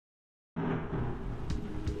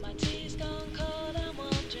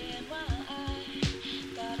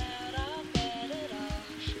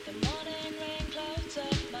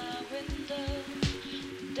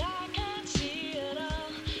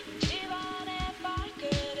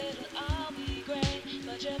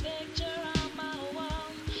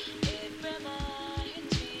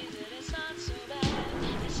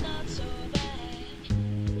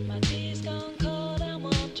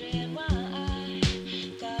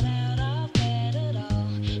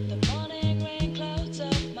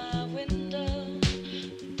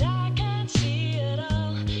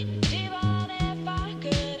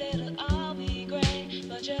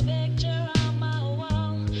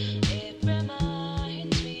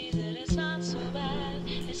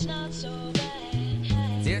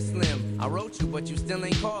I wrote you, but you still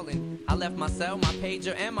ain't calling. I left my cell, my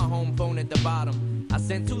pager, and my home phone at the bottom. I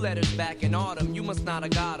sent 2 letters back in autumn, you must not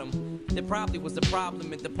have got them. There probably was a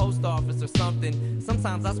problem at the post office or something.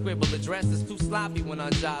 Sometimes I scribble addresses too sloppy when I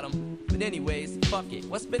jot them. But anyways, fuck it.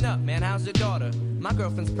 What's been up, man? How's your daughter? My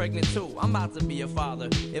girlfriend's pregnant too. I'm about to be a father.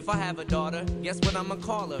 If I have a daughter, guess what I'ma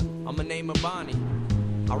call her? I'ma name her Bonnie.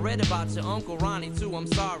 I read about your Uncle Ronnie too, I'm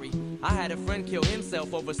sorry. I had a friend kill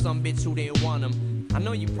himself over some bitch who didn't want him. I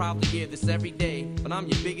know you probably hear this every day, but I'm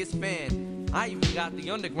your biggest fan. I even got the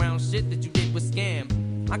underground shit that you did with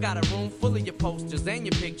Scam. I got a room full of your posters and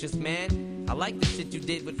your pictures, man. I like the shit you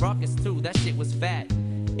did with Ruckus too, that shit was fat.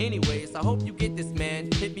 Anyways, I hope you get this, man.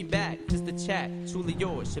 Hit me back, just a chat. Truly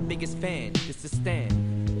yours, your biggest fan. This is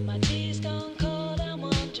Stan. My tea's gone cold, I'm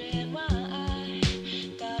wondering why I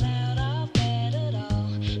got out of bed at all.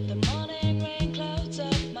 The morning rain clouds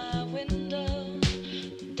up my window,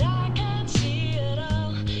 and I can't see it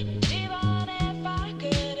all. And even if I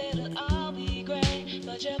could, it'll all be great.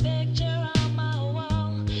 But your picture on my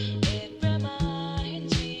wall, it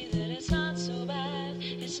reminds me that it's not so bad.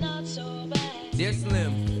 It's not so bad. Dear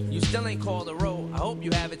Slim, you still ain't called a row. I hope you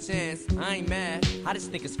have a chance. I ain't mad. I just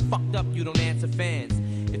think it's fucked up you don't answer fans.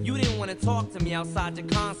 If you didn't want to talk to me outside your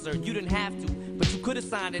concert, you didn't have to. But you could have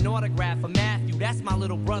signed an autograph for Matthew. That's my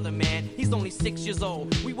little brother, man. He's only 6 years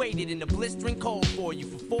old. We waited in the blistering cold for you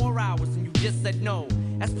for 4 hours and you just said no.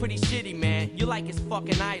 That's pretty shitty, man. You're like his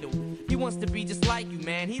fucking idol. He wants to be just like you,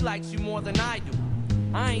 man. He likes you more than I do.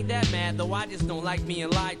 I ain't that mad though, I just don't like being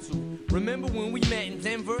lied to. Remember when we met in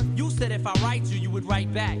Denver? You said if I write you, you would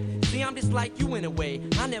write back. See, I'm just like you in a way.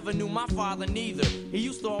 I never knew my father neither. He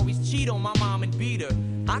used to always cheat on my mom and beat her.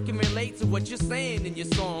 I can relate to what you're saying in your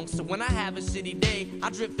songs. So when I have a shitty day, I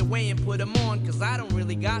drift away and put them on. Cause I don't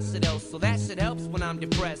really got shit else, so that shit helps when I'm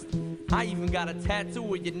depressed. I even got a tattoo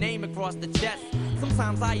with your name across the chest.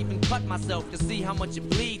 Sometimes I even cut myself to see how much it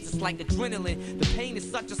bleeds. It's like adrenaline. The pain is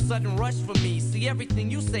such a sudden rush for me. See,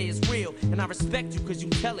 everything you say is real, and I respect you cause you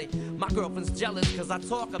tell it. My girlfriend's jealous cause I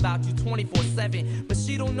talk about you 24/7. But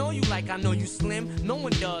she don't know you like I know you, Slim. No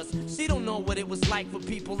one does. She don't know what it was like for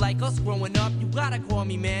people like us growing up. You gotta call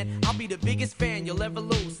me, man. I'll be the biggest fan you'll ever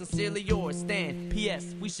lose. Sincerely yours, Stan.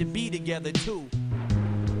 P.S. We should be together too.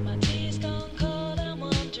 My tea's gone cold, I'm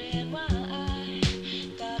wondering why I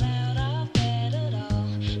got out of bed at all.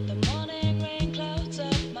 The morning rain clouds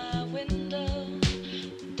up my window,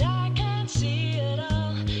 and I can't see it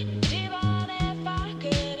all. And even if I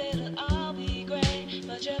could, it'll all be great.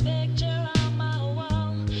 But your picture on my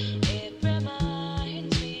wall, it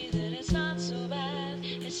reminds me that it's not so bad.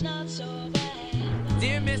 It's not so bad.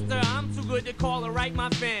 Dear mister, I'm too good to call or write my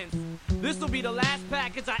fans. This'll be the last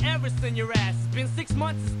package I ever send your ass. It's been 6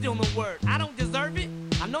 months and still no word. I don't deserve it?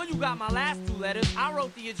 I know you got my last 2 letters. I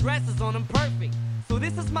wrote the addresses on them perfect. So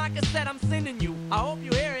this is my cassette I'm sending you. I hope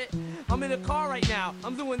you hear it. I'm in a car right now.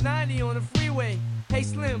 I'm doing 90 on the freeway. Hey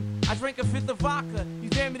Slim, I drank a 5th of vodka. You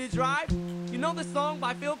dare me to drive? You know the song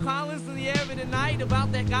by Phil Collins, In the Air of the Night,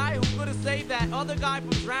 about that guy who could have saved that other guy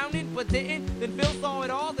from drowning but didn't? Then Phil saw it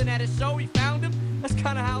all, then at a show he found him. That's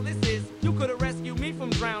kinda how this is. You could've rescued me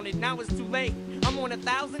from drowning, now it's too late. I'm on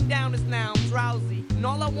 1,000 downers now, I'm drowsy. And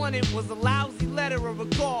all I wanted was a lousy letter or a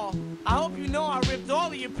call. I hope you know I ripped all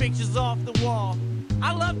of your pictures off the wall.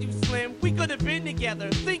 I loved you, Slim, we could've been together.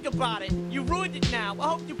 Think about it, you ruined it now. I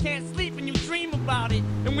hope you can't sleep and you dream about it.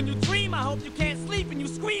 And when you dream, I hope you can't sleep and you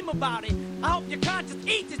scream about it. I hope your conscience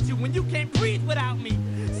eats at you when you can't breathe without me.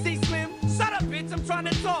 See, Slim, shut up, bitch, I'm trying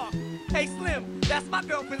to talk. Hey Slim, that's my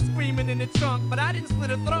girlfriend screaming in the trunk. But I didn't slit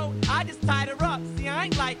her throat, I just tied her up. See, I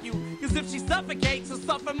ain't like you, cause if she suffocates, she'll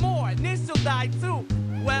suffer more, and then she'll die too.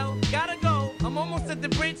 Well, gotta go, I'm almost at the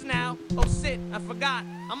bridge now. Oh shit, I forgot,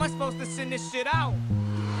 how am I supposed to send this shit out?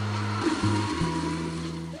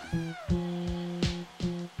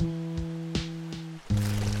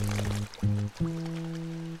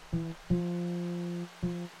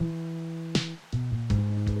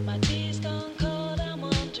 My tea's gone cold, I'm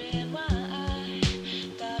wondering why I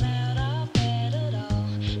got out of bed at all.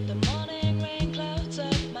 The morning rain clouds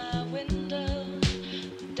up my window,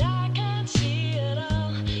 and I can't see it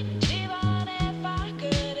all. And even if I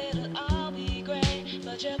could, it'll all be great.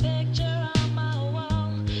 But your picture on my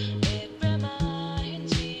wall, it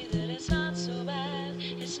reminds me that it's not so bad.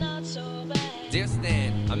 It's not so bad. Dear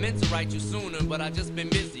Stan, I meant to write you sooner, but I just been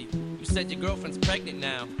busy. You said your girlfriend's pregnant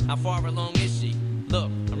now. How far along is she? Look,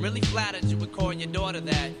 I'm really flattered you would call your daughter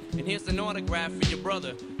that. And here's an autograph for your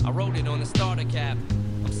brother. I wrote it on the starter cap.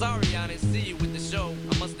 I'm sorry I didn't see you with the show.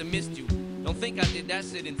 I must have missed you. Don't think I did that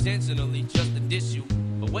shit intentionally, just to diss you.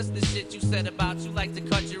 But what's the shit you said about you like to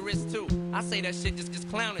cut your wrist too? I say that shit just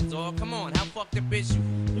clowning, dog. Come on, how fucked up is you?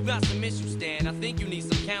 You got some issues, Stan. I think you need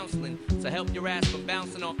some counseling to help your ass from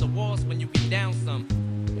bouncing off the walls when you get down some.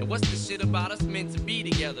 And what's the shit about us meant to be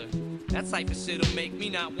together? That type of shit'll make me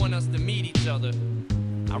not want us to meet each other.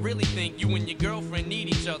 I really think you and your girlfriend need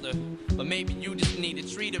each other, but maybe you just need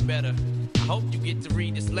to treat her better. I hope you get to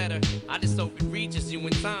read this letter. I just hope it reaches you in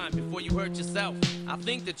time before you hurt yourself. I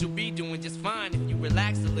think that you'll be doing just fine if you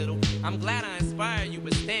relax a little. I'm glad I inspire you,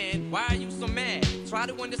 but Stan, why are you so mad? Try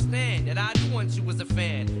to understand that I do want you as a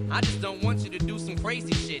fan. I just don't want you to do some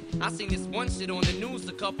crazy shit. I seen this one shit on the news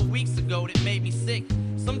a couple weeks ago that made me sick.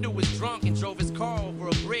 Some dude was drunk and drove his car over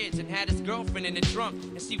a bridge and had his girlfriend in the trunk,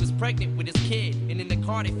 and she was pregnant with his kid. And in the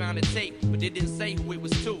car they found a tape, but they didn't say who it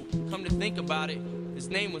was to. Come to think about it, his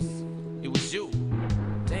name was, it was you.